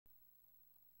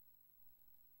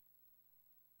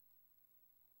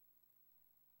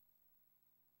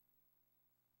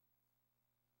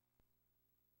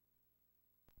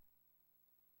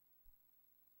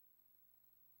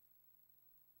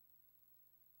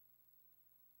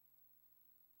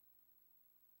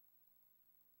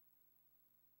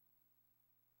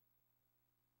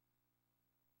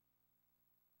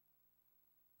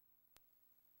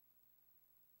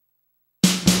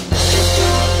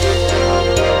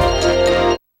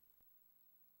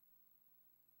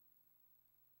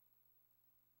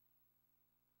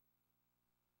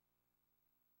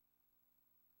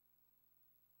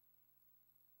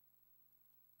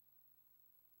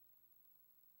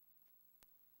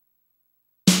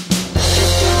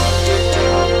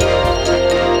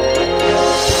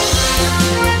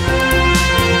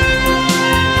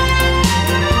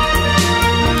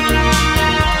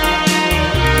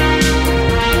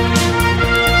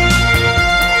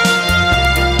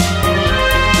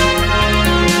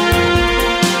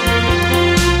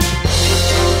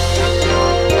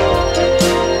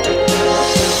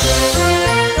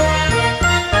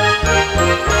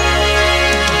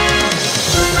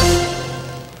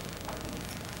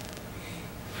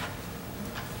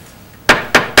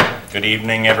Good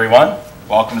evening, everyone.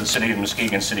 Welcome to the City of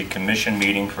Muskegon City Commission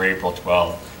meeting for April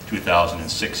 12,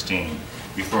 2016.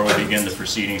 Before we begin the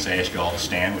proceedings, I ask you all to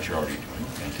stand, which you're already doing.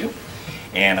 Thank you.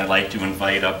 And I'd like to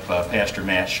invite up Pastor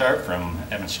Matt Sharp from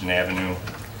Evanston Avenue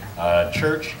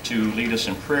Church to lead us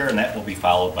in prayer, and that will be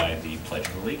followed by the Pledge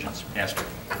of Allegiance. Pastor.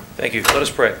 Thank you. Let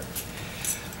us pray.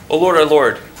 O Lord, our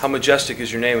Lord, how majestic is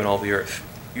your name in all the earth.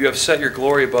 You have set your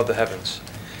glory above the heavens.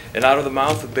 And out of the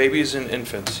mouth of babies and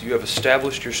infants you have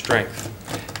established your strength,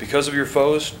 because of your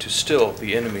foes, to still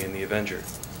the enemy and the avenger.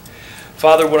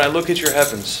 Father, when I look at your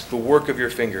heavens, the work of your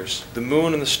fingers, the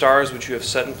moon and the stars which you have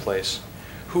set in place,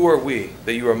 who are we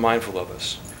that you are mindful of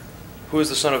us? Who is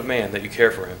the Son of Man that you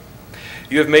care for him?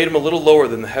 You have made him a little lower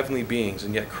than the heavenly beings,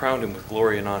 and yet crowned him with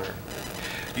glory and honor.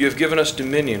 You have given us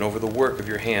dominion over the work of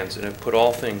your hands, and have put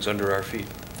all things under our feet.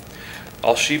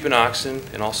 All sheep and oxen,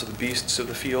 and also the beasts of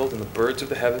the field, and the birds of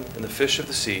the heaven, and the fish of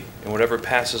the sea, and whatever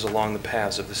passes along the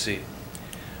paths of the sea.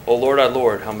 O Lord, our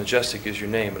Lord, how majestic is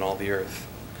your name in all the earth.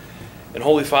 And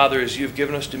Holy Father, as you have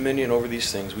given us dominion over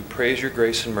these things, we praise your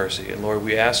grace and mercy. And Lord,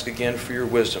 we ask again for your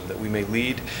wisdom, that we may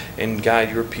lead and guide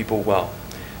your people well,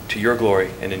 to your glory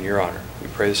and in your honor. We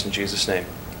pray this in Jesus' name.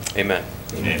 Amen.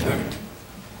 Amen.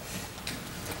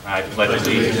 I pledge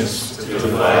allegiance to the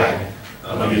flag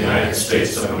of the United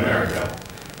States of America,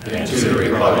 and to the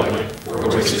republic for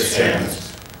which it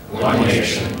stands, one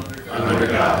nation, under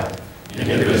God,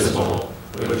 indivisible,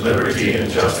 with liberty and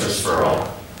justice for all.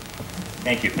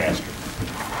 Thank you, Pastor.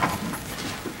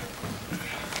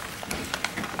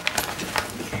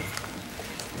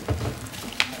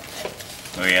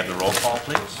 May we have the roll call,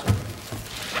 please?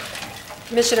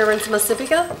 Commissioner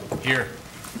Muskegon? Here.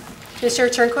 Commissioner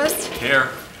Turnquist? Here.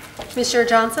 Commissioner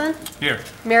Johnson? Here.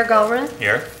 Mayor Gallren?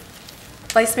 Here.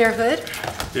 Vice Mayor Hood?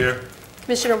 Here.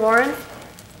 Commissioner Warren?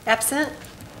 Absent.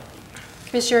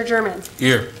 Commissioner German?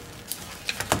 Here.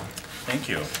 Thank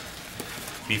you.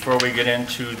 Before we get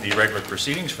into the regular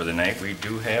proceedings for the night, we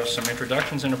do have some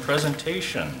introductions and a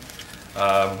presentation.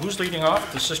 Who's leading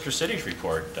off the Sister Cities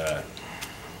report?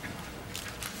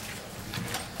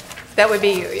 That would be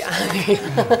you,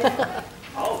 yeah.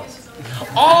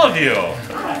 All of you.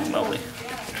 Lovely.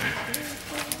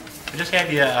 I just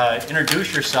have you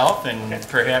introduce yourself and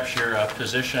perhaps your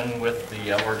position with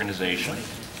the organization.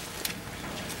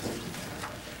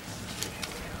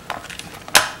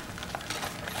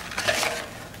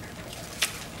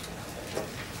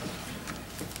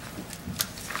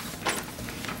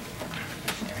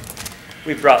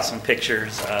 We brought some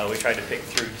pictures. We tried to pick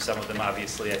through some of them,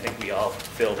 obviously. I think we all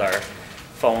filled our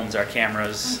phones, our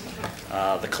cameras,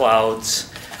 the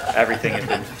clouds, everything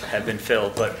had been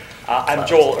filled. But I'm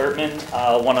Joel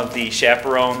Ertman, one of the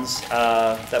chaperones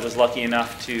that was lucky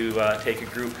enough to take a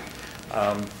group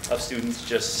of students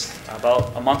just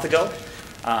about a month ago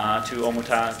to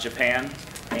Omuta, Japan.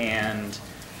 And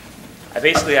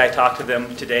I talked to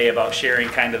them today about sharing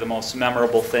kind of the most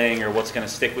memorable thing or what's going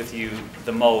to stick with you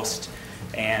the most.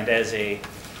 And as a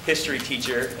history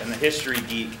teacher and a history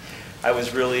geek, I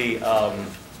was really, I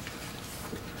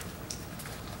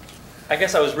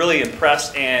was really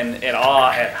impressed and in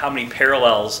awe at how many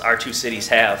parallels our two cities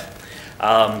have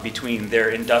between their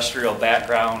industrial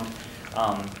background.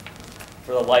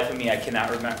 For the life of me, I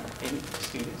cannot remember.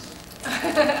 Students,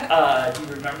 do you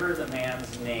remember the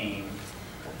man's name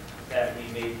that we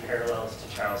made parallels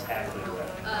to Charles Hadley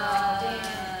with?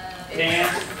 Dan.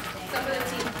 Some with a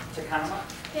T. Takama?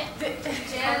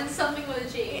 Jan, something with a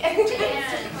G.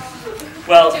 Jan.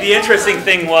 Well, the interesting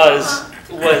thing was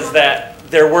that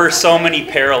there were so many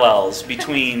parallels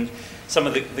between some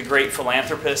of the great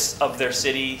philanthropists of their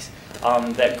cities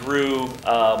that grew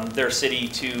their city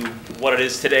to what it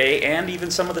is today, and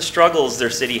even some of the struggles their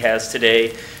city has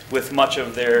today with much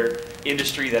of their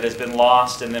industry that has been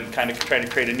lost and then kind of trying to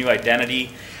create a new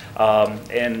identity.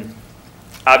 And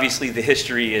obviously the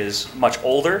history is much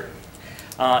older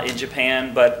in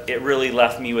Japan, but it really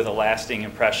left me with a lasting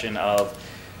impression of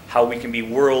how we can be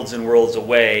worlds and worlds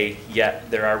away, yet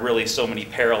there are really so many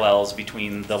parallels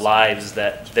between the lives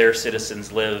that their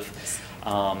citizens live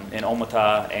in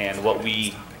Omuta and what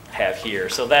we have here.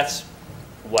 So that's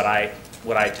what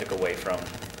I took away from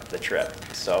the trip.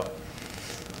 So.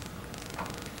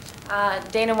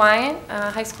 Dana Wyan,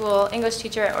 high school English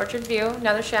teacher at Orchard View,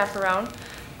 another chaperone.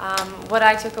 What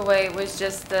I took away was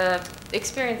just the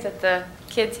experience that the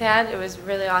kids had. It was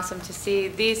really awesome to see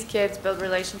these kids build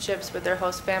relationships with their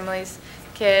host families,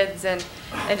 kids, and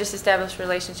just establish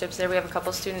relationships there. We have a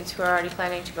couple students who are already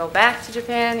planning to go back to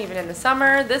Japan, even in the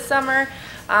summer, this summer,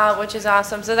 which is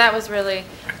awesome. So that was really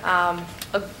a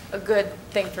good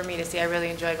thing for me to see. I really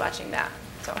enjoyed watching that.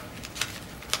 So.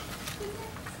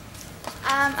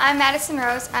 I'm Madison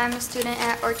Rose. I'm a student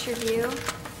at Orchard View.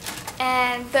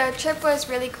 And the trip was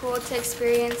really cool to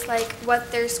experience like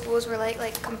what their schools were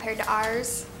like compared to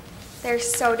ours. They're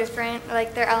so different.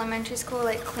 Like their elementary school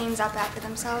like cleans up after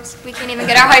themselves. We can't even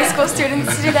get our high school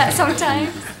students to do that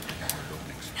sometimes.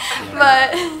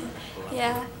 But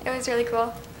yeah, it was really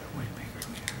cool.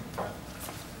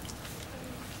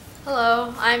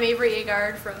 Hello, I'm Avery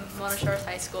Agard from Mona Shores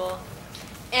High School.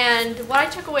 And what I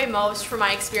took away most from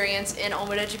my experience in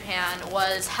Omida, Japan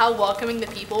was how welcoming the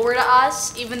people were to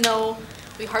us, even though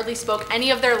we hardly spoke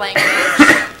any of their language.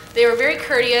 They were very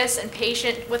courteous and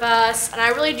patient with us, and I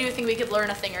really do think we could learn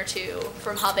a thing or two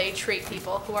from how they treat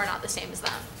people who are not the same as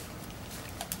them.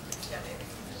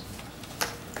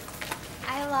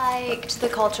 I liked the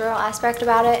cultural aspect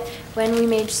about it. When we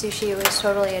made sushi, it was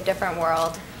totally a different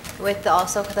world. With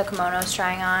also the kimonos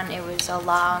trying on, it was a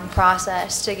long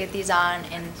process to get these on,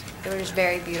 and it was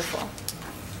very beautiful.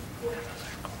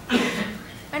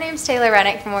 My name's Taylor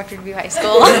Rennick from Orchard View High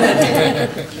School.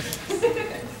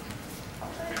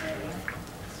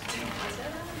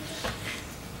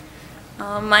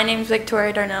 My name's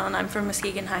Victoria Darnell, and I'm from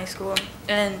Muskegon High School.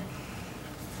 And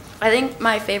I think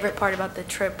my favorite part about the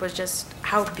trip was just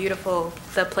how beautiful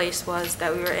the place was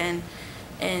that we were in,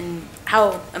 and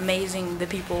how amazing the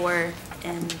people were,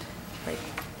 and like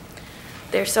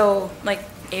they're so, like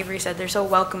Avery said, they're so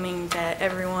welcoming to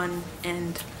everyone.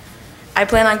 And I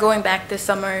plan on going back this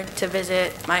summer to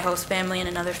visit my host family and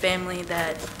another family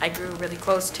that I grew really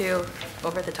close to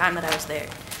over the time that I was there.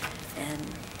 And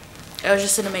it was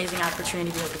just an amazing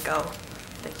opportunity to be able to go.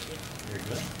 Thank you. Very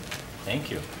good. Thank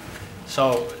you.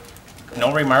 So,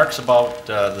 no remarks about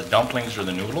the dumplings or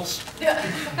the noodles?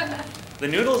 The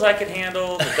noodles I could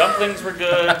handle, the dumplings were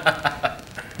good.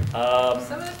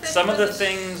 Some of the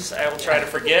things I will try to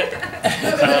forget. That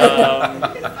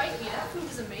food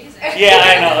was amazing. Yeah,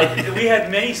 I know. We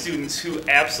had many students who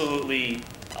absolutely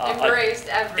Embraced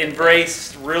everything.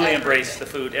 really embraced the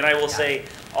food. And I will say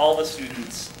all the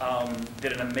students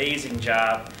did an amazing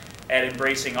job at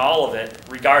embracing all of it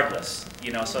regardless.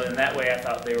 You know, so in that way I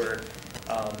thought they were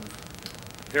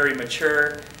very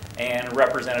mature and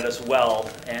represented us well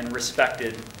and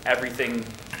respected everything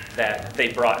that they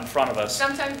brought in front of us.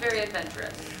 Sometimes very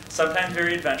adventurous. Sometimes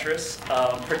very adventurous,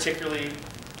 particularly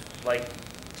like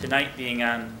tonight being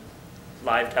on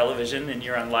live television, and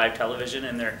you're on live television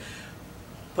and they're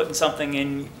putting something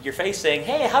in your face saying,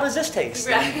 hey, how does this taste?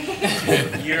 Right.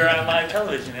 And you're on live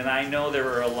television, and I know there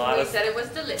were a lot of... We said it was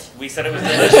delicious. We said it was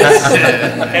delicious.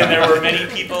 And there were many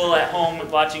people at home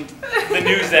watching the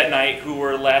news that night who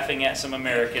were laughing at some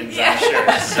Americans, I'm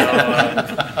sure. So,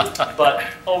 but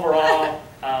overall,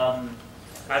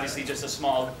 obviously just a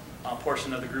small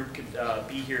portion of the group could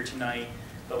be here tonight,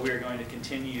 but we're going to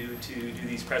continue to do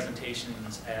these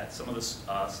presentations at some of the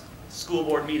school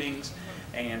board meetings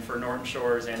and for Norton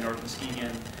Shores and North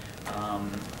Muskegon.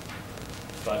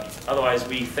 But otherwise,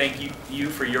 we thank you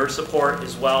for your support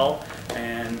as well.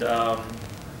 And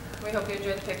We hope you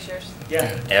enjoyed the pictures.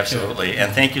 yeah. Absolutely.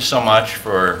 And thank you so much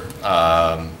for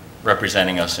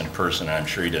representing us in person. I'm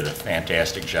sure you did a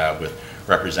fantastic job with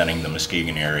representing the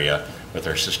Muskegon area with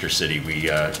our sister city. We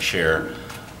share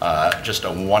just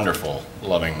a wonderful,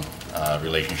 loving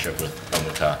relationship with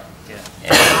Omuta. Yeah.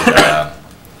 And,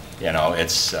 you know,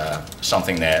 it's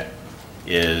something that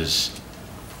is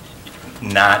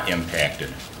not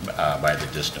impacted by the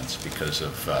distance because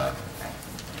of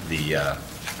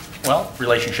well,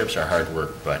 relationships are hard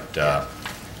work, but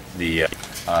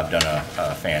I've done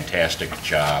a fantastic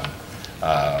job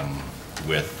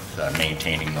with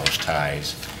maintaining those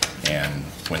ties. And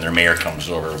when their mayor comes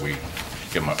over, we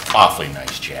give them an awfully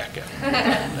nice jacket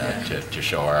and, to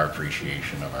show our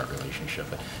appreciation of our relationship.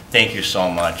 But thank you so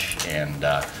much, and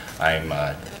I'm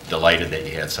delighted that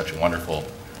you had such a wonderful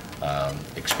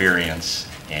experience.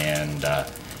 And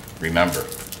remember,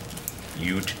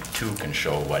 you too can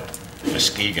show what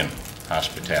Muskegon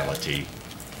hospitality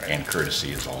and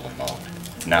courtesy is all about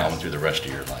now and through the rest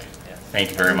of your life.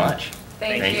 Thank you very much.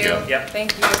 Thank you. Yep.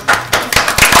 Thank you.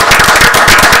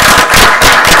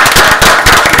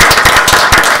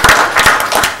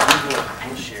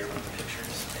 We'll share with the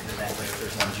pictures, and then that way, if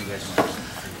there's ones you guys want.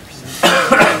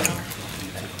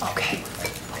 Okay.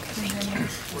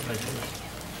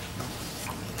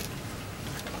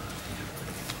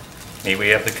 May we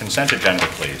have the consent agenda,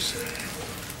 please?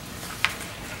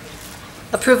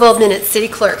 Approval of minutes, City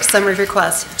Clerk, summary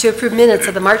request. To approve minutes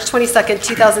of the March 22nd,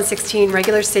 2016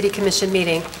 regular City Commission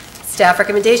meeting. Staff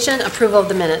recommendation, approval of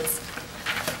the minutes.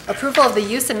 Approval of the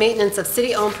use and maintenance of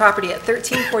city-owned property at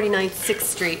 1349 6th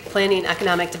Street, Planning and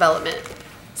Economic Development.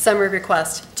 Summary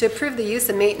request, to approve the use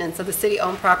and maintenance of the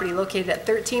city-owned property located at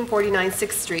 1349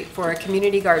 6th Street for a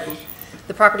community garden.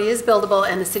 The property is buildable,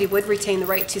 and the city would retain the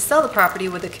right to sell the property,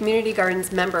 with the community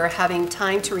gardens member having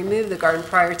time to remove the garden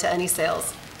prior to any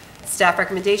sales. Staff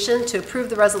recommendation, to approve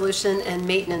the resolution and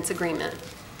maintenance agreement.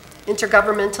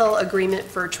 Intergovernmental agreement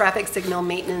for traffic signal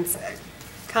maintenance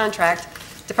contract,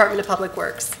 Department of Public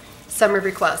Works. Summary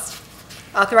request.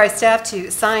 Authorize staff to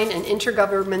sign an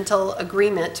intergovernmental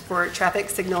agreement for traffic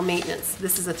signal maintenance.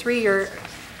 This is a 3-year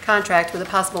contract with a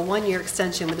possible 1-year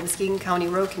extension with the Muskegon County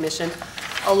Road Commission,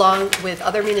 along with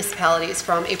other municipalities,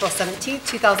 from April 17,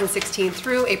 2016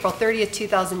 through April 30,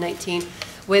 2019,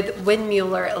 with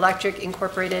Windmuller Electric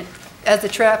Incorporated as the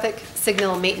traffic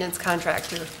signal maintenance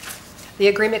contractor. The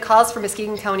agreement calls for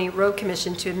Muskegon County Road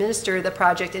Commission to administer the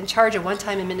project and charge a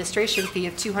one-time administration fee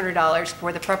of $200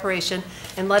 for the preparation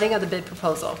and letting of the bid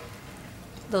proposal.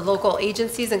 The local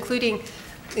agencies included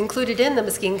in the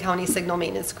Muskegon County Signal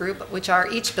Maintenance Group, which are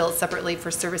each billed separately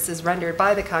for services rendered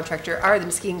by the contractor, are the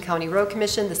Muskegon County Road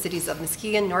Commission, the cities of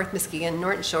Muskegon, North Muskegon,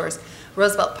 Norton Shores,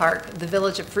 Roosevelt Park, the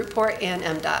Village of Fruitport, and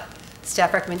MDOT.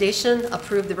 Staff recommendation,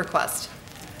 approve the request.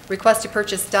 Request to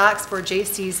purchase docks for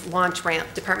JC's launch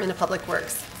ramp, Department of Public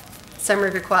Works.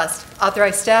 Summary request,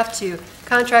 authorize staff to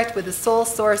contract with the sole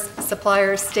source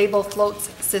supplier Stable Floats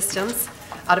Systems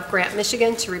out of Grant,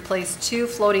 Michigan, to replace 2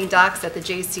 floating docks at the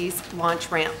JC's launch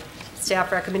ramp.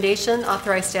 Staff recommendation,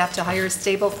 authorize staff to hire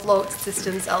Stable Float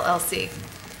Systems LLC.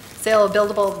 Sale of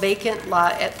buildable vacant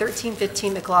lot at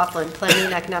 1315 McLaughlin, Planning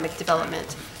and Economic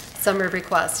Development. Summary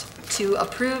request, to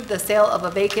approve the sale of a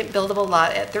vacant buildable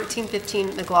lot at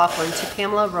 1315 McLaughlin to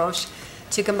Pamela Roche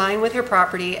to combine with her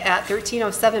property at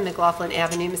 1307 McLaughlin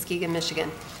Avenue, Muskegon, Michigan.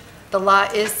 The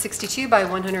lot is 62 by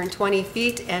 120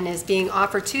 feet and is being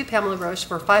offered to Pamela Roche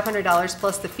for $500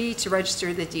 plus the fee to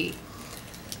register the deed.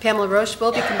 Pamela Roche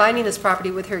will be combining this property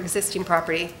with her existing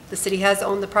property. The city has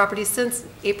owned the property since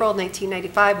April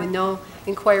 1995 with no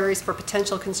inquiries for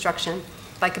potential construction.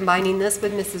 By combining this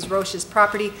with Mrs. Roche's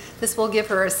property, this will give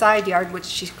her a side yard, which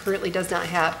she currently does not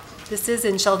have. This is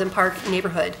in Sheldon Park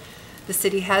neighborhood. The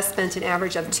city has spent an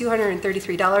average of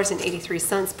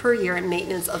 $233.83 per year in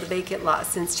maintenance of the vacant lot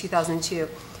since 2002.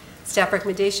 Staff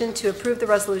recommendation, to approve the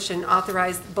resolution,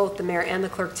 authorize both the mayor and the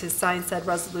clerk to sign said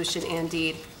resolution and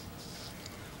deed.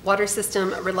 Water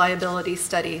System Reliability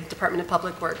Study, Department of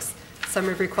Public Works.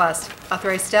 Summary request,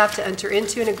 authorize staff to enter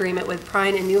into an agreement with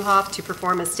Prine and Newhoff to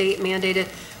perform a state-mandated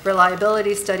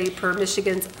reliability study per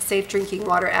Michigan's Safe Drinking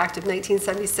Water Act of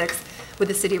 1976 with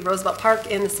the city of Roosevelt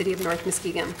Park and the city of North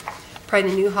Muskegon. Prine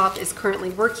and Newhoff is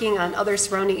currently working on other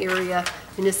surrounding area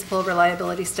municipal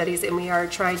reliability studies, and we are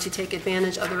trying to take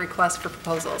advantage of the request for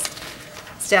proposals.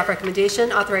 Staff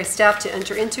recommendation, authorize staff to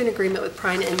enter into an agreement with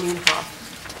Prine and Newhoff.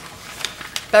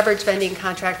 Beverage vending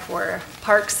contract for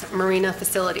Parks Marina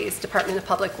Facilities, Department of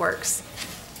Public Works.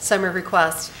 Summary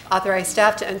request, authorize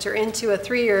staff to enter into a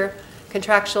 3-year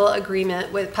contractual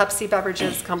agreement with Pepsi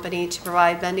Beverages Company to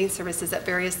provide vending services at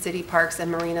various city parks and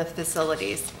marina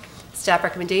facilities. Staff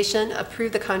recommendation,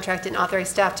 approve the contract and authorize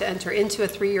staff to enter into a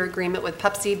 3-year agreement with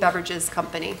Pepsi Beverages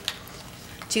Company.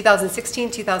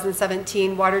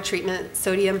 2016-2017 water treatment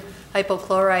sodium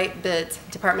hypochlorite bids,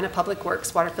 Department of Public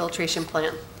Works water filtration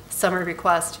plant. Summary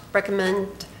request,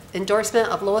 recommend endorsement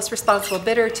of lowest responsible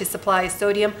bidder to supply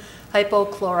sodium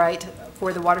hypochlorite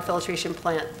for the water filtration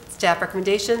plant. Staff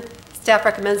recommendation, staff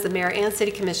recommends the mayor and city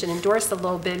commission endorse the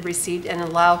low bid received and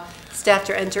allow staff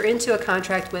to enter into a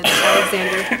contract with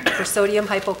Alexander for sodium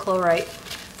hypochlorite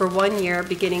for 1 year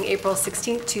beginning April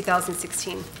 16,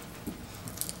 2016.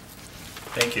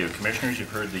 Thank you. Commissioners,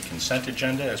 you've heard the consent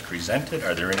agenda as presented.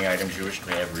 Are there any items you wish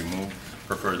to have removed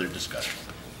for further discussion?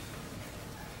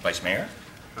 Vice Mayor?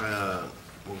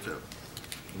 Move to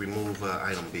remove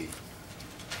item B.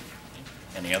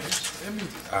 Any others?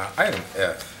 Item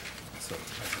F, so I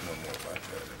can know more about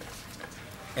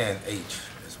that. And H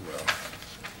as well.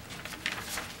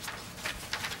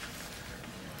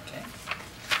 Okay.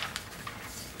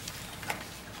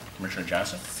 Commissioner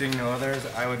Johnson? Seeing no others,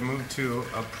 I would move to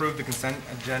approve the consent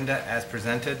agenda as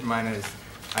presented. Mine is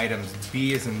items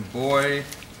B as in boy,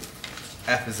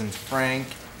 F as in Frank,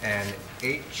 and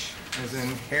H as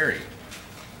in Harry.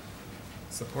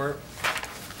 Support.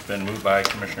 Been moved by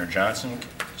Commissioner Johnson,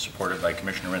 supported by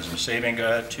Commissioner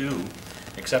Renzem-Savinga to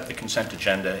accept the consent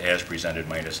agenda as presented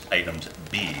minus items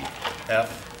B,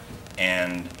 F,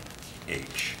 and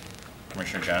H.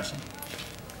 Commissioner Johnson?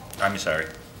 I'm sorry.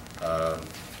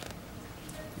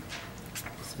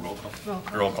 Roll call.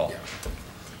 Roll call.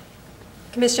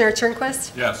 Commissioner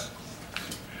Turnquist? Yes.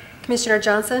 Commissioner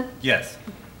Johnson? Yes.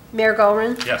 Mayor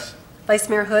Gallren? Yes. Vice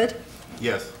Mayor Hood?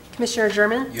 Yes. Commissioner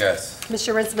German? Yes.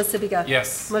 Commissioner Renzema-Sibiga?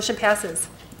 Yes. Motion passes.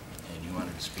 And you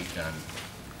wanted to speak on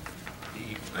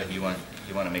B, you want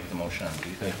to make the motion on B?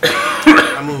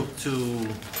 I move to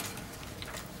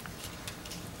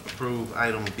approve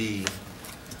item B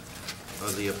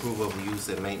of the approval of use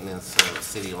and maintenance of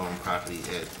city-owned property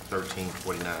at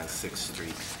 1349 6th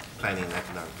Street, Planning and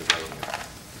Economic Development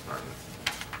Department.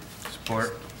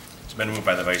 Support. It's been moved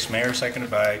by the Vice Mayor,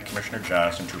 seconded by Commissioner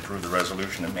Johnson to approve the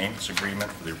resolution and maintenance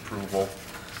agreement for the approval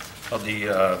of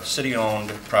the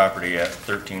city-owned property at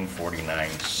 1349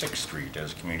 6th Street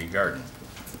as a community garden.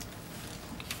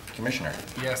 Commissioner.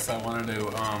 Yes, I wanted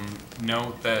to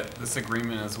note that this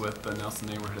agreement is with the Nelson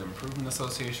Neighborhood Improvement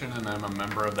Association, and I'm a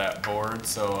member of that board,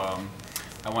 so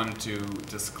I wanted to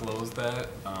disclose that.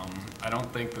 I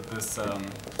don't think that this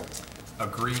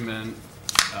agreement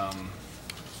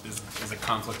is a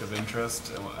conflict of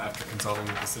interest after consulting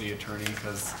with the city attorney,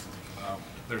 because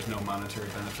there's no monetary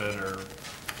benefit or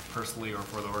personally or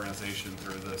for the organization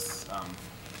through this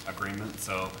agreement,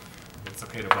 so it's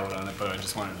okay to vote on it, but I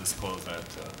just wanted to disclose that.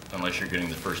 Unless you're getting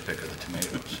the first pick of the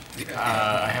tomatoes.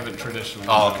 I haven't traditionally.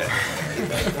 Oh, okay.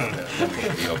 That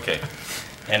should be okay.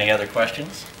 Any other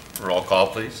questions? Roll call,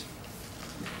 please.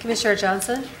 Commissioner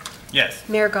Johnson? Yes.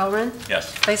 Mayor Gallren?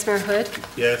 Yes. Vice Mayor Hood?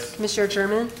 Yes. Commissioner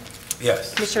German?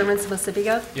 Yes. Commissioner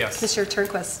Renzema-Sibiga? Yes. Commissioner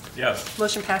Turnquist? Yes.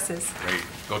 Motion passes. Great.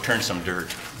 Go turn some dirt.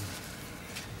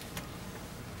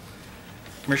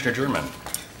 Commissioner German,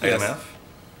 item Yes. F.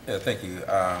 Yeah, thank you.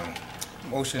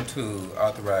 Motion to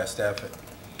authorize staff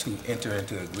to enter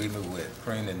into agreement with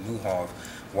Crane and Newhoff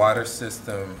Water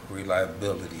System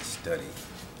Reliability Study.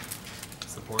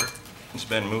 Support. It's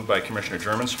been moved by Commissioner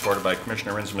German, supported by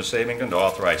Commissioner Renzema-Sibiga to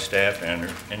authorize staff to enter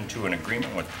into an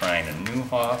agreement with Crane and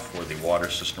Newhoff for the water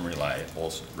system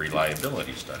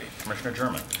reliability study. Commissioner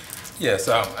German. Yes,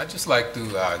 I'd just like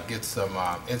to get some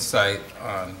insight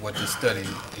on what this study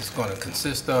is going to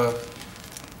consist of.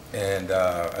 And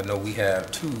I know we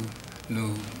have 2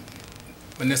 new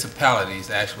municipalities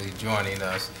actually joining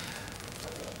us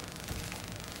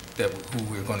who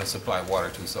we're going to supply water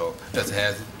to. So does it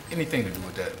have anything to do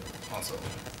with that also?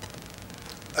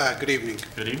 Good evening.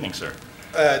 Good evening, sir.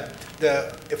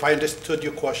 If I understood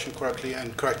your question correctly,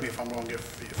 and correct me if I'm wrong,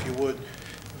 if you would,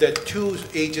 the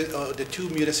 2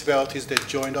 municipalities that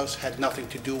joined us had nothing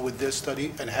to do with this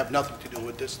study and have nothing to do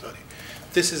with this study.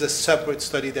 This is a separate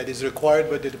study that is required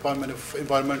by the Department of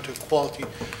Environmental Quality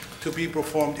to be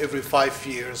performed every 5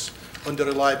 years on the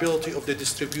reliability of the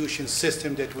distribution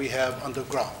system that we have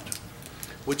underground,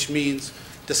 which means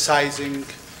the sizing,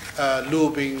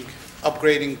 lubing,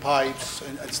 upgrading pipes,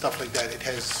 and stuff like that.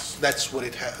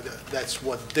 That's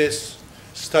what this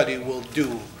study will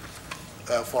do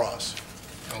for us.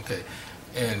 Okay,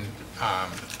 and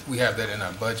we have that in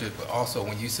our budget, but also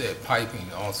when you said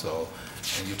piping also,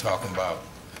 and you're talking about,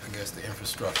 I guess, the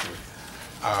infrastructure,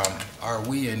 are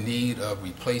we in need of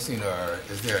replacing, or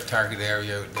is there a target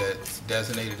area that's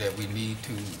designated that we need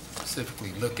to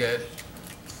specifically look at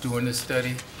during this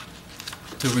study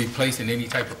to replacing any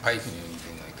type of piping or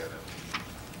anything like that?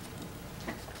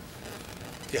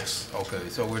 Yes. Okay,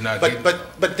 so we're not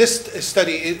But this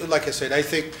study, like I said, I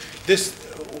think this,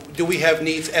 do we have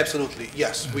needs? Absolutely,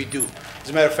 yes, we do. As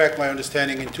a matter of fact, my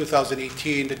understanding in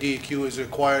 2018, the DEQ is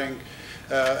requiring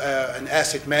an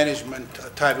asset management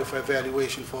type of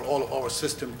evaluation for all of our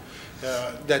system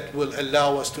that will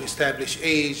allow us to establish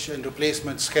age and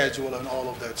replacement schedule and all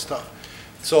of that stuff.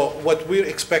 So what we're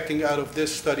expecting out of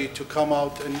this study to come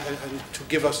out and to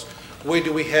give us, where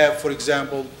do we have, for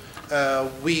example,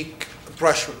 weak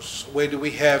pressures? Where do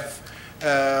we have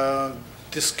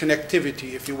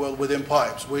disconnectivity, if you will, within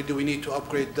pipes? Where do we need to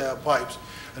upgrade the pipes?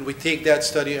 And we take that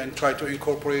study and try to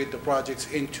incorporate the projects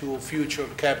into future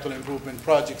capital improvement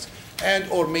projects and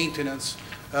or maintenance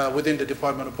within the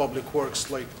Department of Public Works.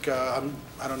 Like, I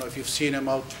don't know if you've seen them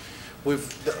out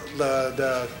with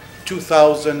the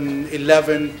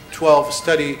 2011-12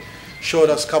 study showed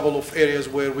us a couple of areas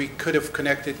where we could have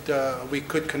connected, we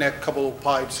could connect a couple of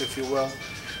pipes, if you will,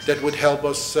 that would help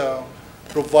us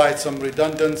provide some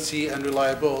redundancy and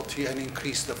reliability and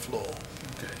increase the flow.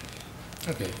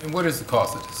 Okay, and what is the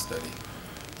cost of this study?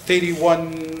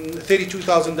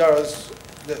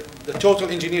 $32,000. The total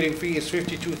engineering fee is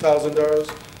 $52,000,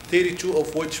 $32,000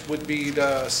 of which would be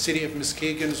the City of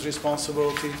Muskegon's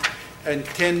responsibility, and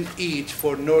 10 each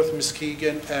for North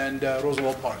Muskegon and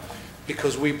Roosevelt Park,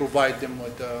 because we provide them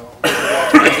with the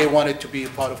water, and they want it to be a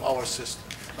part of our system,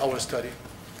 our study.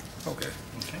 Okay.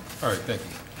 Okay. All right, thank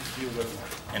you. You're welcome.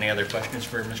 Any other questions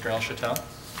for Mr. El Chattel?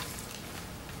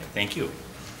 Thank you.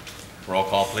 Roll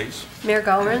call, please. Mayor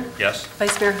Gallren? Yes.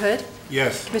 Vice Mayor Hood?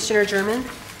 Yes. Commissioner German?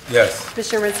 Yes.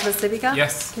 Commissioner Ritz-Massiviga?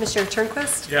 Yes. Commissioner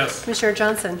Turnquist? Yes. Commissioner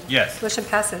Johnson? Yes. Motion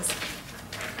passes.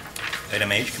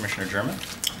 Item H, Commissioner German.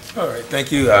 All right,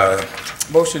 thank you.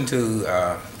 Motion to,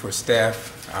 for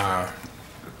staff,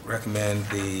 recommend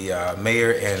the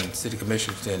mayor and city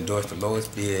commissioners to endorse the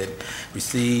lowest bid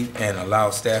received and allow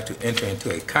staff to enter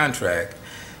into a contract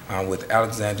with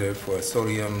Alexander for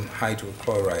sodium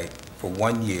hydrochloride for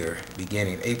 1 year,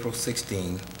 beginning April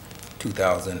 16,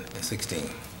 2016.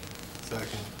 Second.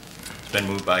 It's been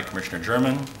moved by Commissioner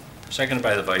German, seconded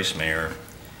by the Vice Mayor,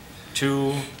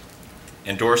 to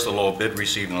endorse the low bid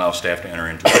received and allow staff to enter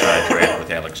into a contract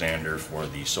with Alexander for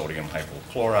the sodium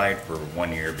hypochlorite for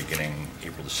 1 year beginning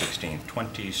April the 16th,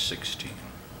 2016.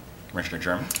 Commissioner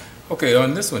German? Okay,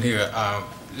 on this one here,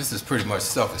 this is pretty much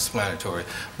self-explanatory,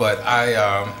 but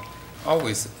I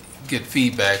always get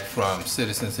feedback from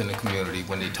citizens in the community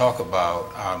when they talk about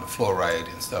the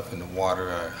fluoride and stuff in the water,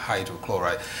 or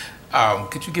hydrochloride.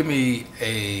 Could you give me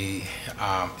a,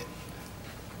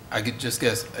 I could just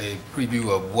guess a preview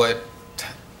of what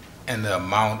and the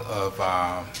amount of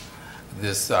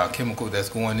this chemical that's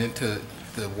going into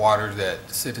the water that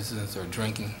citizens are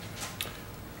drinking?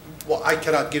 Well, I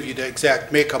cannot give you the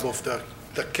exact makeup of the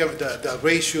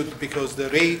ratio, because the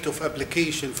rate of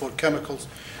application for chemicals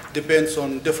depends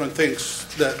on different things,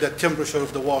 the temperature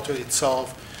of the water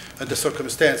itself and the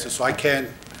circumstances. So I can't,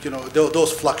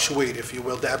 those fluctuate, if you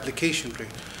will, the application rate.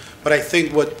 But I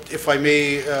think if I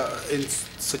may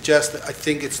suggest, I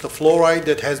think it's the fluoride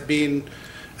that has been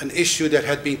an issue that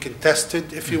had been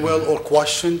contested, if you will, or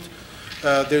questioned.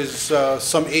 There's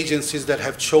some agencies that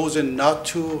have chosen not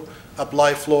to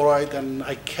apply fluoride, and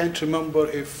I can't remember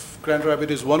if Grand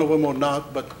Rapids is one of them or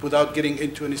not, but without getting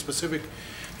into any specific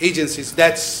agencies,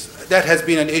 that has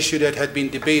been an issue that had been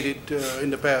debated in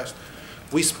the past.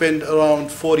 We spend around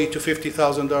 $40,000 to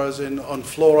 $50,000 on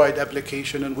fluoride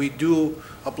application, and we do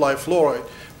apply fluoride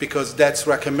because that's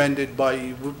recommended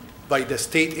by the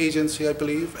state agency, I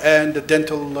believe, and the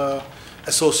dental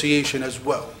association as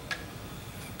well.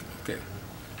 Okay.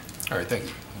 All right, thank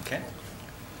you. Okay.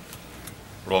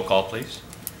 Roll call, please.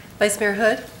 Vice Mayor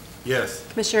Hood? Yes.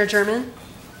 Commissioner German?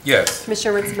 Yes.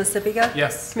 Commissioner Ritz-Massiviga?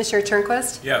 Yes. Commissioner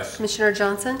Turnquist? Yes. Commissioner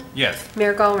Johnson? Yes.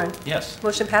 Mayor Gallren? Yes.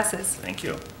 Motion passes. Thank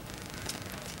you.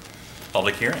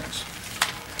 Public hearings.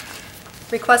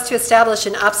 Request to establish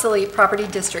an obsolete property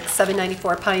district,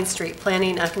 794 Pine Street,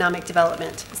 Planning and Economic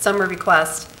Development. Summary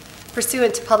request.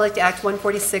 Pursuant to Public Act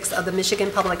 146 of the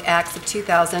Michigan Public Acts of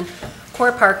 2000,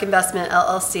 Core Park Investment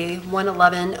LLC,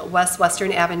 111 West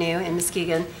Western Avenue in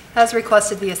Muskegon, has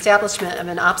requested the establishment of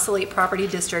an obsolete property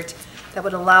district that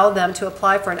would allow them to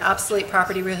apply for an obsolete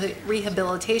property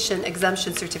rehabilitation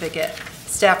exemption certificate.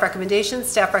 Staff recommendations.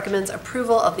 Staff recommends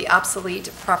approval of the obsolete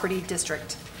property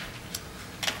district.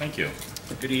 Thank you.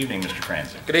 Good evening, Mr.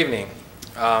 Francis. Good evening.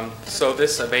 So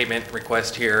this abatement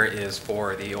request here is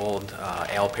for the old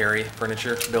Al Perry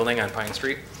Furniture Building on Pine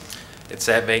Street. It's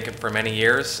sat vacant for many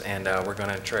years, and we're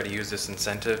going to try to use this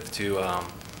incentive to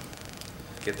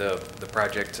get the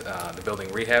project, the building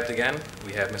rehabbed again.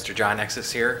 We have Mr. John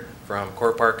Exis here from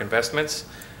Core Park Investments.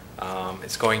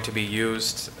 It's going to be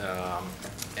used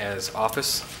as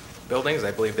office buildings.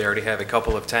 I believe they already have a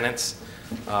couple of tenants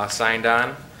signed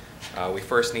on. We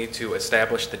first need to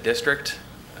establish the district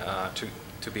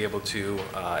to be able to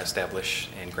establish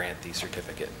and grant the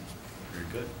certificate. Very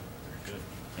good. Very good.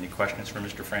 Any questions for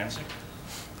Mr. Francis?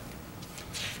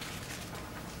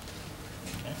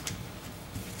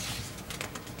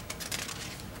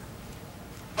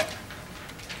 Okay.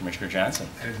 Commissioner Johnson.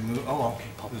 Oh, okay.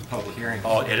 Public hearing.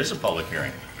 Oh, it is a public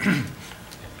hearing.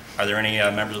 Are there any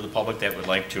members of the public that would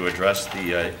like to address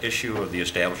the issue of the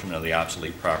establishment of the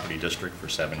obsolete property district for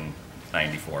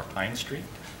 794 Pine Street?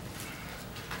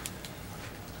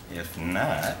 If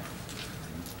not,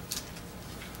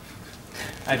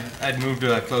 I'd move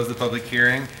to close the public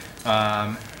hearing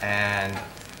and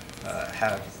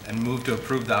move to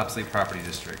approve the obsolete property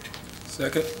district.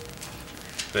 Second.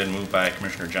 been moved by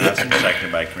Commissioner Johnson,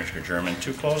 seconded by Commissioner German,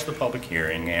 to close the public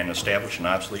hearing and establish an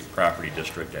obsolete property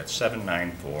district at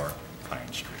 794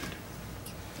 Pine Street.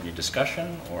 Any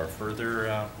discussion or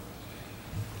further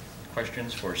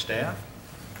questions for staff?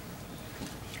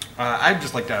 I'd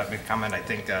just like to make a comment. I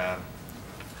think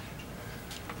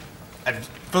I'm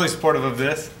fully supportive of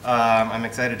this. I'm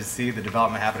excited to see the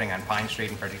development happening on Pine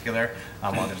Street in particular.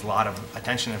 While there's a lot of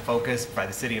attention and focus by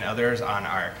the city and others on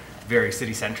our very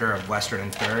city center of Western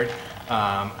and Third,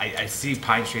 I see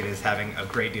Pine Street as having a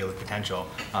great deal of potential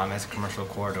as a commercial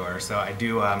corridor. So I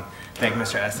do thank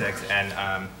Mr. Essex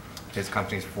and his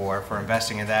companies for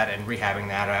investing in that and rehabbing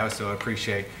that. I also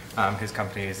appreciate his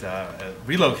company's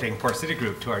relocating Port City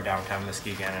Group to our downtown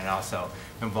Muskegon, and also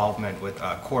involvement with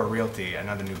Core Realty,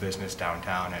 another new business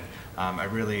downtown. And I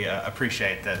really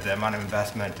appreciate the amount of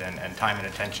investment and time and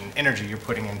attention, energy you're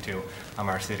putting into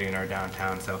our city and our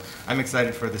downtown. So I'm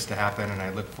excited for this to happen, and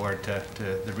I look forward to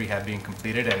the rehab being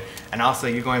completed, and also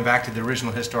you going back to the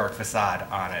original historic facade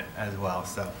on it as well.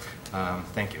 So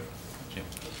thank you.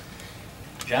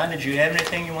 John, did you have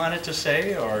anything you wanted to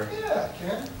say, or? Yeah,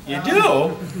 Ken. You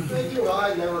do? Thank you.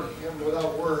 I never am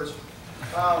without words.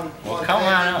 Well, come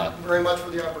on up. Thank you very much for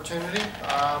the opportunity.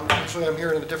 Actually, I'm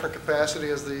here in a different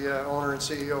capacity as the owner and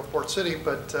CEO of Port City,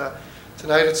 but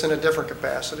tonight it's in a different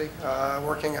capacity,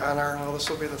 working on our, well, this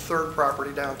will be the third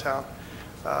property downtown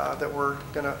that we're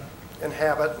going to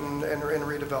inhabit and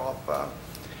redevelop.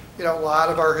 You know, a lot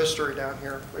of our history down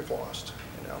here we've lost.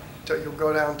 You know, until you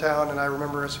go downtown, and I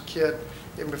remember as a kid,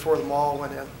 even before the mall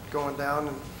went in, going down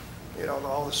and, you know,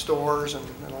 all the stores, and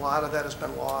a lot of that has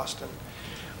been lost. And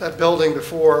that building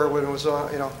before, when it was,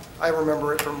 you know, I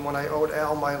remember it from when I owed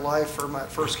Al my life for my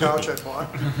first couch I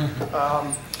bought.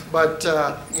 But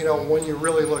you know, when you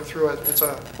really look through it, it's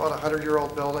about a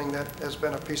 100-year-old building that has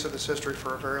been a piece of this history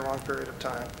for a very long period of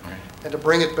time. Right. And to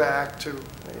bring it back to,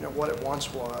 you know, what it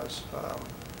once was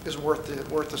is worth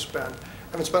the spend.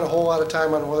 I haven't spent a whole lot of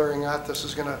time on whether or not this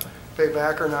is going to pay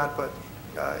back or not, but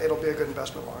it'll be a good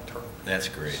investment long term. That's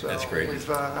great. So that's great. We've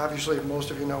obviously,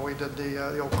 most of you know, we did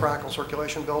the old Chronicle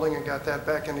Circulation Building and got that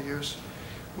back into use.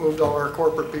 Moved all our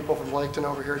corporate people from Laketon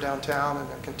over here downtown, and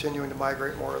are continuing to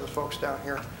migrate more of the folks down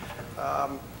here.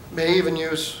 May even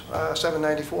use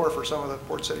 794 for some of the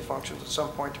Port City functions at some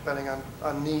point, depending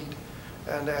on need.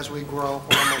 And as we grow,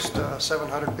 we're almost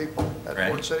 700 people at right.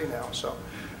 Port City now. So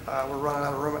we're running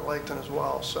out of room at Laketon as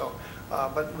well. So,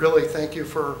 but really, thank you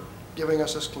for giving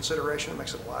us this consideration. It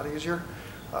makes it a lot easier.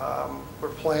 We're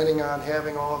planning on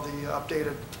having all of the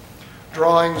updated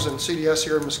drawings, and CDS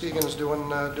here in Muskegon is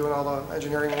doing all the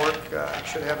engineering work.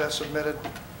 Should have that submitted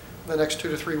in the next 2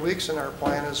 to 3 weeks, and our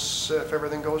plan is, if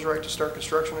everything goes right, to start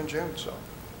construction in June. So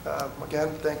again,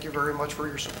 thank you very much for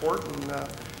your support, and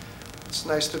it's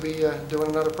nice to be doing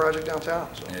another project downtown.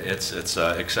 So. It's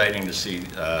exciting to see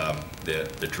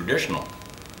the traditional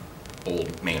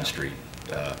old Main Street,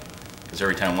 because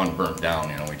every time one burnt down,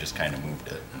 you know, we just kind of moved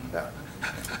it. Yeah.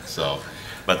 So,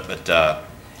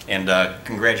 and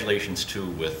congratulations too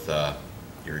with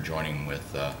your joining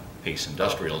with Pace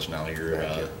Industrials. Now you're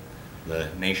the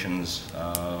nation's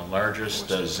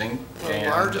largest zinc and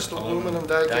largest aluminum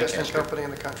die-casting company in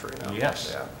the country now.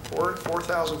 Yes. Yeah.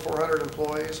 4,400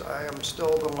 employees. I am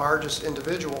still the largest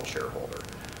individual shareholder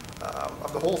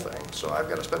of the whole thing, so I've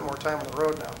got to spend more time on the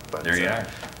road now. But, there you are.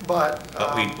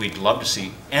 But we'd love to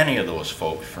see any of those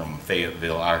folks from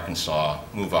Fayetteville, Arkansas,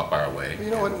 move up our way.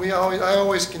 You know what? I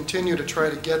always continue to try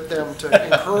to get them to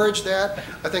encourage that.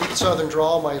 I think the Southern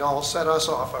drawl might all set us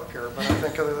off up here, but I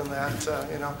think other than that,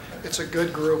 you know, it's a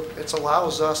good group. It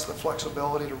allows us the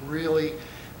flexibility to really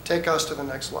take us to the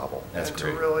next level. That's and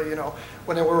great. To really, you know,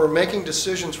 when we were making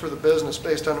decisions for the business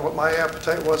based on what my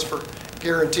appetite was for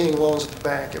guaranteeing loans at the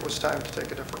bank, it was time to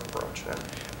take a different approach. And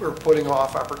we were putting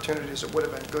off opportunities that would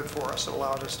have been good for us. It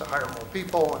allowed us to hire more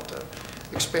people and to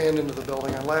expand into the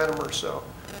building on Latimer. So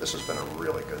this has been a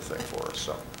really good thing for us.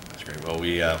 So that's great. Well,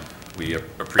 we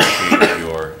appreciate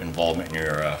your involvement and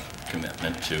your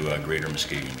commitment to Greater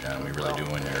Muskegon, John. We really do,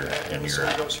 in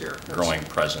your growing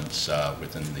presence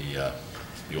within the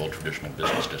old traditional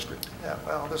business district. Yeah,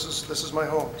 well, this is my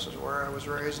home. This is where I was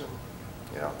raised, and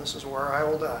you know, this is where I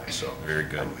will die. So very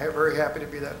good. I'm very happy to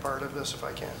be that part of this if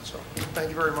I can. So thank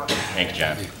you very much. Thank you,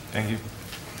 John. Thank you.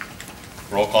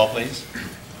 Roll call, please.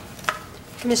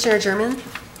 Commissioner German?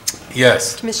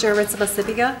 Yes. Commissioner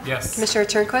Ritz-Bussibiga? Yes. Commissioner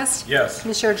Turnquist? Yes.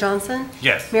 Commissioner Johnson?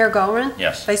 Yes. Mayor Gallron?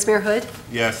 Yes. Vice Mayor Hood?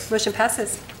 Yes. Motion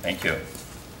passes. Thank you.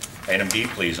 Item B,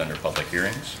 please, under public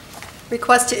hearings.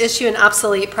 Request to issue an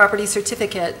obsolete property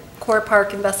certificate, Core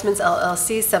Park Investments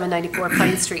LLC, 794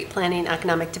 Pine Street, Planning and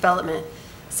Economic Development.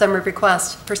 Summary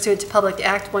request pursuant to Public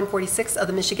Act 146 of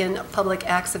the Michigan Public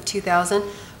Acts of 2000,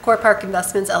 Core Park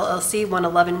Investments LLC,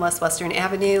 111 West Western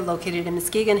Avenue, located in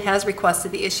Muskegon, has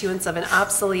requested the issuance of an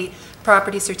obsolete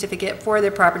property certificate for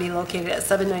their property located at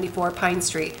 794 Pine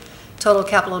Street. Total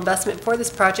capital investment for this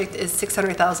project is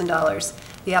 $600,000.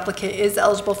 The applicant is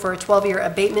eligible for a 12-year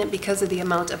abatement because of the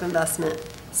amount of investment.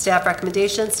 Staff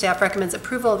recommendation, staff recommends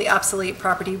approval of the obsolete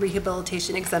property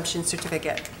rehabilitation exemption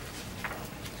certificate.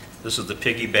 This is the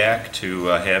piggyback to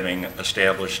having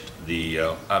established the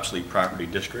obsolete property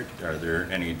district. Are there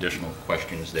any additional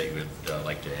questions that you would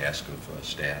like to ask of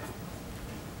staff?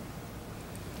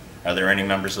 Are there any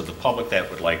members of the public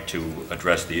that would like to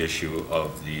address the issue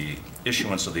of the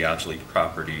issuance of the obsolete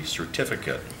property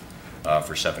certificate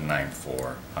for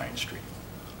 794 Pine Street?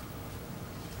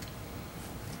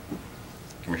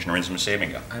 Commissioner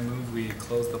Rinsma-Sabinga. I move we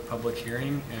close the public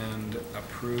hearing and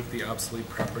approve the obsolete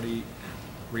property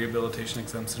rehabilitation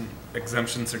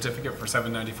exemption certificate for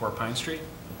 794 Pine Street.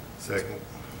 Second.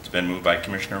 It's been moved by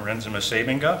Commissioner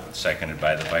Rinsma-Sabinga, seconded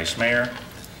by the Vice Mayor,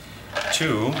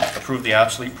 to approve the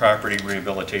obsolete property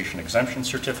rehabilitation exemption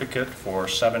certificate for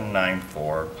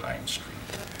 794 Pine Street.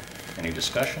 Any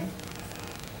discussion?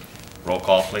 Roll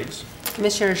call, please.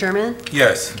 Commissioner German?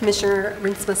 Yes. Commissioner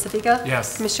Rinsma-Sabinga?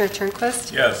 Yes. Commissioner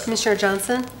Turnquist? Yes. Commissioner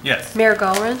Johnson? Yes. Mayor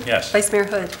Gallren? Yes. Vice Mayor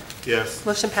Hood? Yes.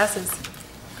 Motion passes.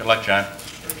 Good luck, John.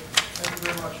 Thank you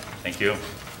very much. Thank you.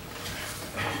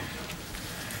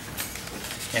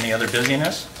 Any other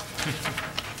busyness?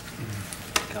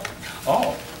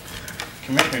 Oh,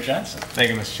 Commissioner Johnson.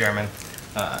 Thank you, Mr. Chairman.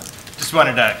 Just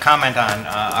wanted to comment on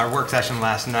our work session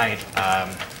last night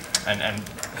and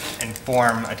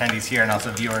inform attendees here and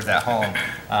also viewers at home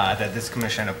that this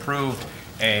commission approved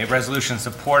a resolution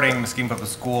supporting Muskegon Public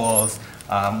Schools'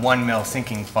 1 mil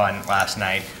sinking fund last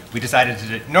night. We decided to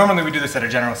do, normally we do this at our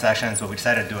general sessions, but we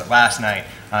decided to do it last night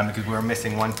because we were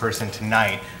missing one person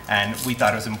tonight, and we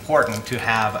thought it was important to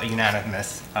have a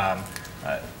unanimous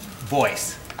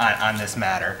voice on this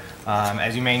matter.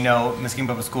 As you may know, Muskegon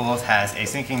Public Schools has a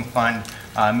sinking fund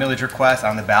millage request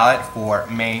on the ballot for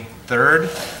May 3rd.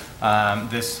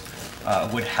 This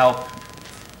would help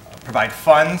provide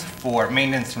funds for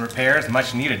maintenance and repairs,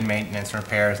 much needed maintenance and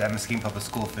repairs at Muskegon Public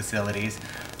School facilities.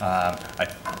 A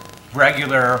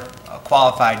regular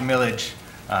qualified millage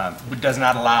does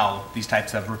not allow these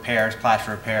types of repairs,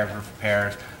 plaster repairs, roof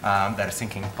repairs that a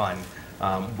sinking fund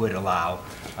would allow.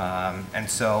 And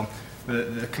so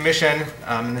the commission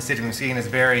in the city of Muskegon is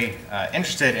very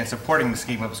interested in supporting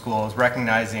Muskegon Public Schools,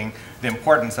 recognizing the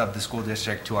importance of the school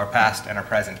district to our past and our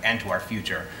present and to our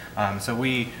future. So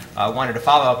we wanted to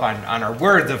follow up on our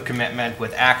words of commitment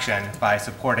with action by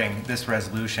supporting this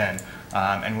resolution,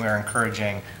 and we're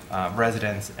encouraging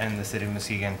residents in the city of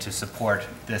Muskegon to support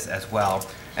this as well.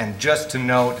 And just to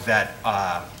note that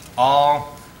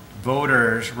all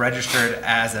voters registered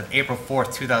as of April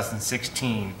 4th,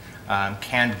 2016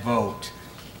 can vote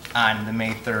on the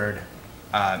May 3rd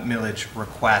millage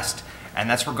request. And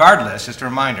that's regardless, just a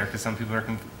reminder, because some people are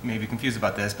maybe confused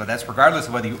about this, but that's regardless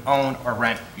of whether you own or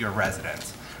rent your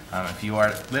residence. If you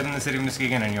live in the city of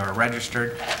Muskegon and you are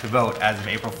registered to vote as of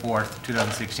April 4th,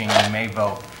 2016, you may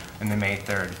vote in the May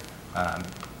 3rd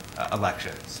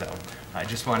election. So I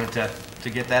just wanted to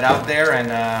get that out there and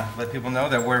let people know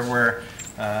that we're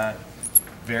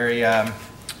very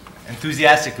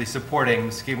enthusiastically supporting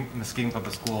Muskegon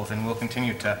Public Schools, and we'll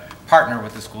continue to partner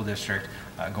with the school district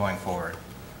going forward.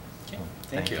 Okay.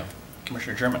 Thank you.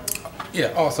 Commissioner German.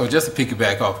 Yeah, also, just to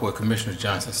piggyback off what Commissioner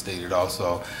Johnson stated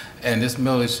also, and this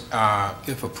millage,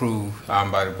 if approved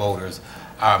by the voters,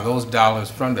 those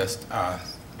dollars from the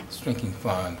sinking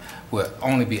fund will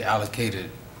only be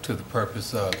allocated to the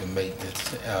purpose of the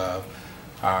maintenance of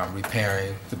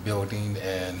repairing the building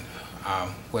and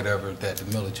whatever that the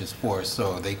millage is for.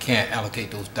 So they can't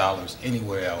allocate those dollars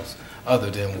anywhere else other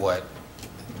than what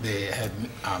they had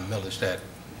millage that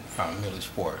millage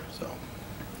for. So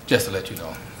just to let you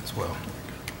know as well.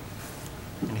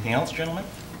 Anything else, gentlemen?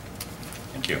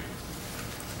 Thank you.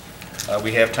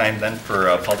 We have time then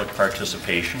for public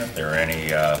participation. If there are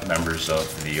any members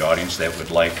of the audience that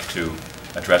would like to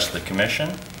address the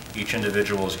commission, each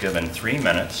individual is given 3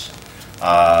 minutes.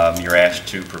 You're asked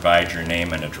to provide your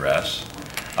name and address.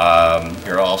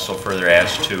 You're also further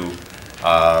asked to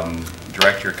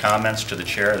direct your comments to the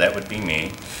chair. That would be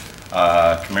me.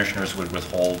 Commissioners would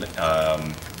withhold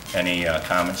any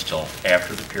comments till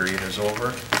after the period is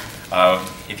over.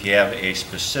 If you have a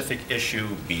specific issue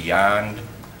beyond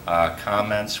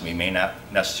comments, we may not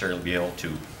necessarily be able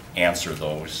to answer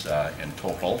those in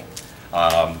total.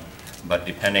 But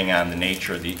depending on the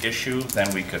nature of the issue,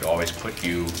 then we could always put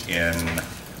you in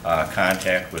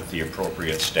contact with the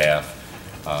appropriate staff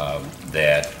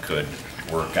that could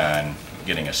work on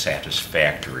getting a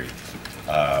satisfactory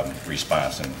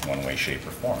response in one way, shape,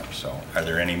 or form. So are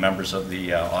there any members of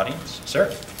the audience?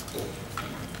 Sir?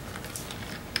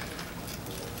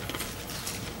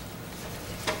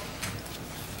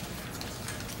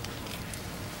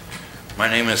 My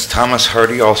name is Thomas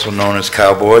Hardy, also known as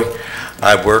Cowboy.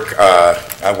 I work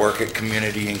at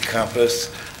Community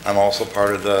Encompass. I'm also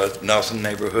part of the Nelson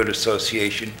Neighborhood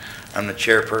Association. I'm the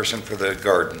chairperson for the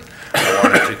garden. I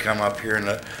wanted to come up here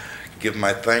and give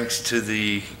my thanks to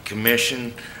the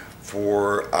commission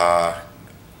for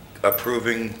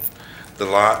approving the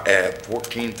lot at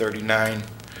 1439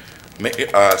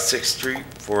 6th Street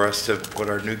for us to put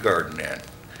our new garden in.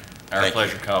 Our Thank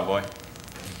pleasure, you. Cowboy.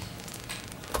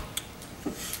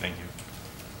 Thank you.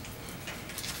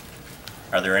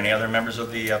 Are there any other members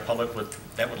of the public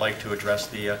that would like to address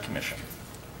the commission?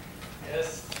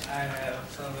 Yes, I have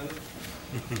something.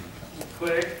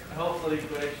 Quick, hopefully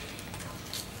quick.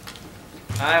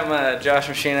 I'm Josh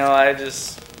Machino. I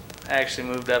just actually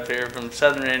moved up here from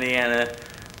southern Indiana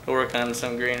to work on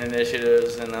some green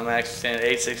initiatives, and I'm actually staying at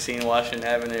 816 Washington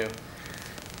Avenue.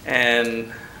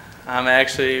 And I'm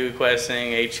actually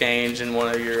requesting a change in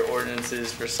one of your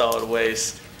ordinances for solid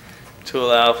waste to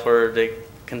allow for the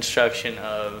construction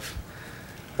of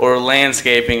or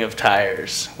landscaping of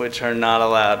tires, which are not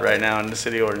allowed right now in the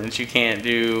city ordinance. You can't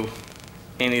do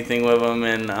anything with them,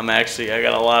 and I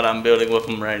got a lot I'm building with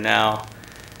them right now,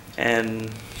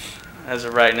 and as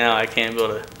of right now,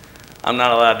 I'm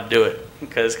not allowed to do it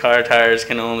because car tires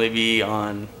can only be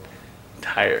on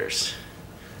tires.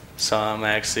 So I'm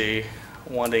actually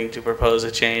wanting to propose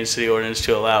a change to the ordinance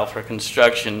to allow for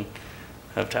construction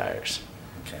of tires.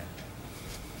 Okay.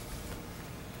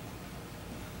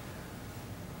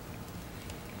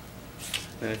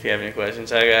 And if you have any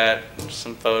questions, I got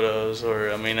some photos, or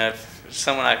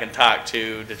someone I can talk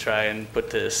to try and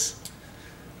put this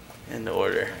into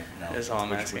order. Now, Is all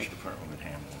I'm asking. Which department would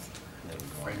handle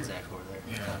that? Right, Zach over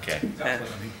there. Okay.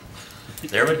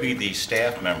 There would be the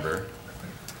staff member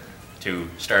to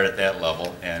start at that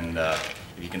level, and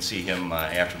you can see him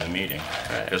after the meeting,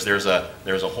 because there's a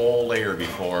whole layer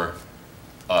before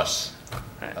us.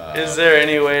 Is there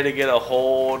any way to get a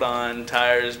hold on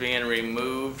tires being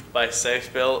removed by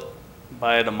Safe Built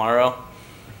by tomorrow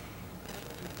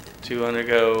to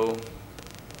undergo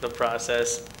the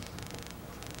process?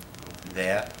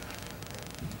 That.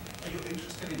 Are you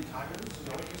interested in tires? Is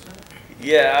that what you said?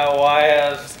 Yeah, I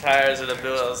have tires that are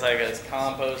built as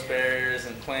compost barriers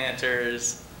and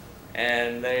planters,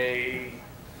 and they,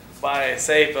 by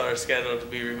Safe Built, are scheduled to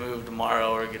be removed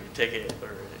tomorrow or get a ticket.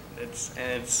 Or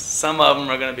some of them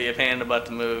are going to be a pain in the butt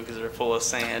to move because they're full of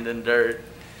sand and dirt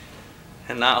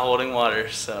and not holding water.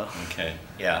 So. Okay.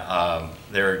 Yeah.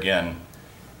 There again,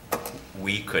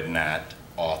 we could not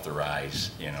authorize,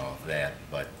 that,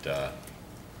 but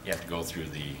you have to go through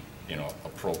the,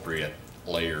 appropriate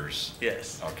layers.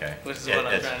 Yes. Okay. Which is what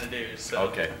I'm trying to do. So.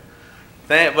 Okay.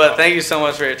 But thank you so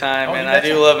much for your time, Oh, and you I betcha.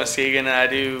 do love Muskegon,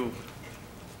 and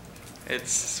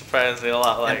it's surprisingly a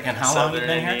lot like And how long you southern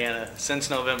been here? Indiana since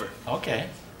November. Okay.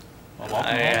 Well,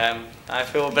 welcome home. I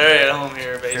feel very at home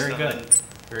here based Very on good.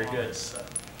 Very all good. this stuff.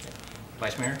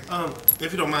 Vice Mayor?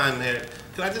 If you don't mind, Mayor,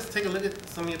 could I just take a look at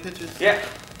some of your pictures? Yeah.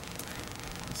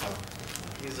 So,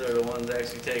 These are the ones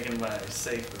actually taken by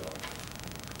Safe Built.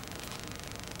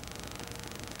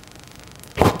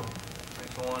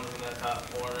 Like the ones in that top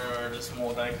corner are just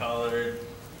multicolored,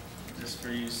 just for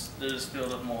use. They're just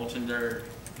filled with mulch and dirt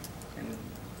and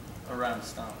around the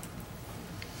stump.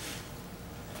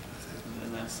 And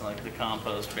then that's like the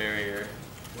compost barrier.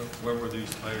 When were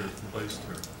these tires placed,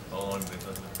 or how long have they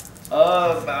been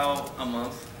there? About a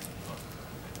month.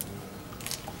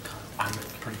 I'm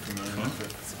pretty familiar with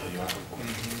it.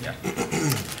 Yeah.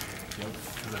 Yep,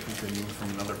 because I think they moved from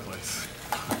another place.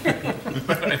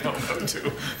 I don't know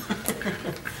too.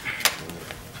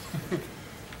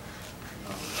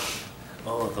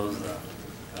 Oh,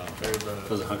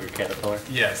 those are Hungry Caterpillar?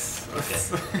 Yes.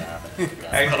 Okay.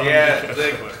 Actually, yeah,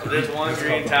 there's one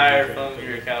green tire from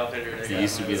your cow pitter. It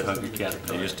used to be the Hungry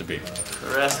Caterpillar. It used to be.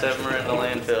 The rest of them are in the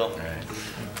landfill. Right.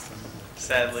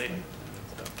 Sadly.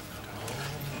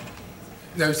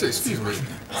 Now, you say, excuse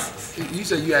me, you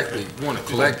say you actually want to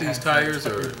collect these tires,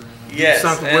 or? Yes,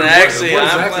 something- and what actually, I'm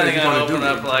exactly are planning you on gonna do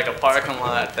opening with up like a parking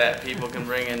lot that people can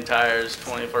bring in tires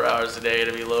 24 hours a day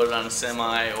to be loaded on a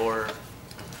semi or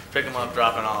pick them up,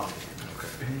 drop it off.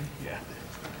 Yeah.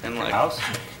 And like, House?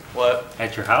 what?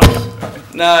 At your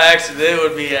house? No, actually, they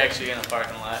would be actually in a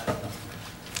parking lot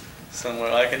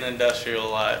somewhere, like an industrial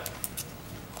lot.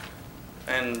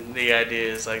 And the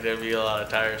idea is like there'd be a lot of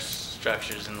tire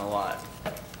structures in the lot.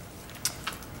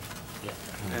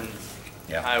 And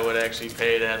Yeah. I would actually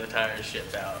pay to have the tires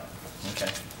shipped out. Okay.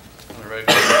 On a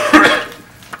regular basis.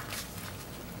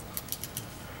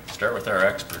 Start with our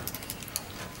expert.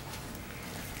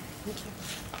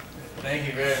 Thank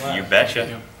you very much. You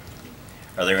betcha.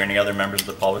 Are there any other members of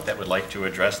the public that would like to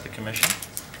address the commission?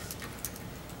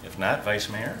 If not, Vice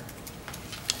Mayor?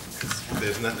 if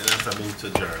there's nothing else, I move to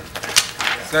adjourn.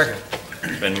 Second.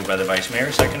 It's been moved by the Vice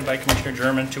Mayor, seconded by Commissioner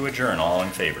German to adjourn. All in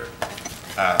favor?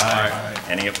 Aye.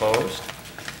 Any opposed?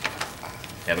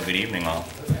 Have a good evening, all.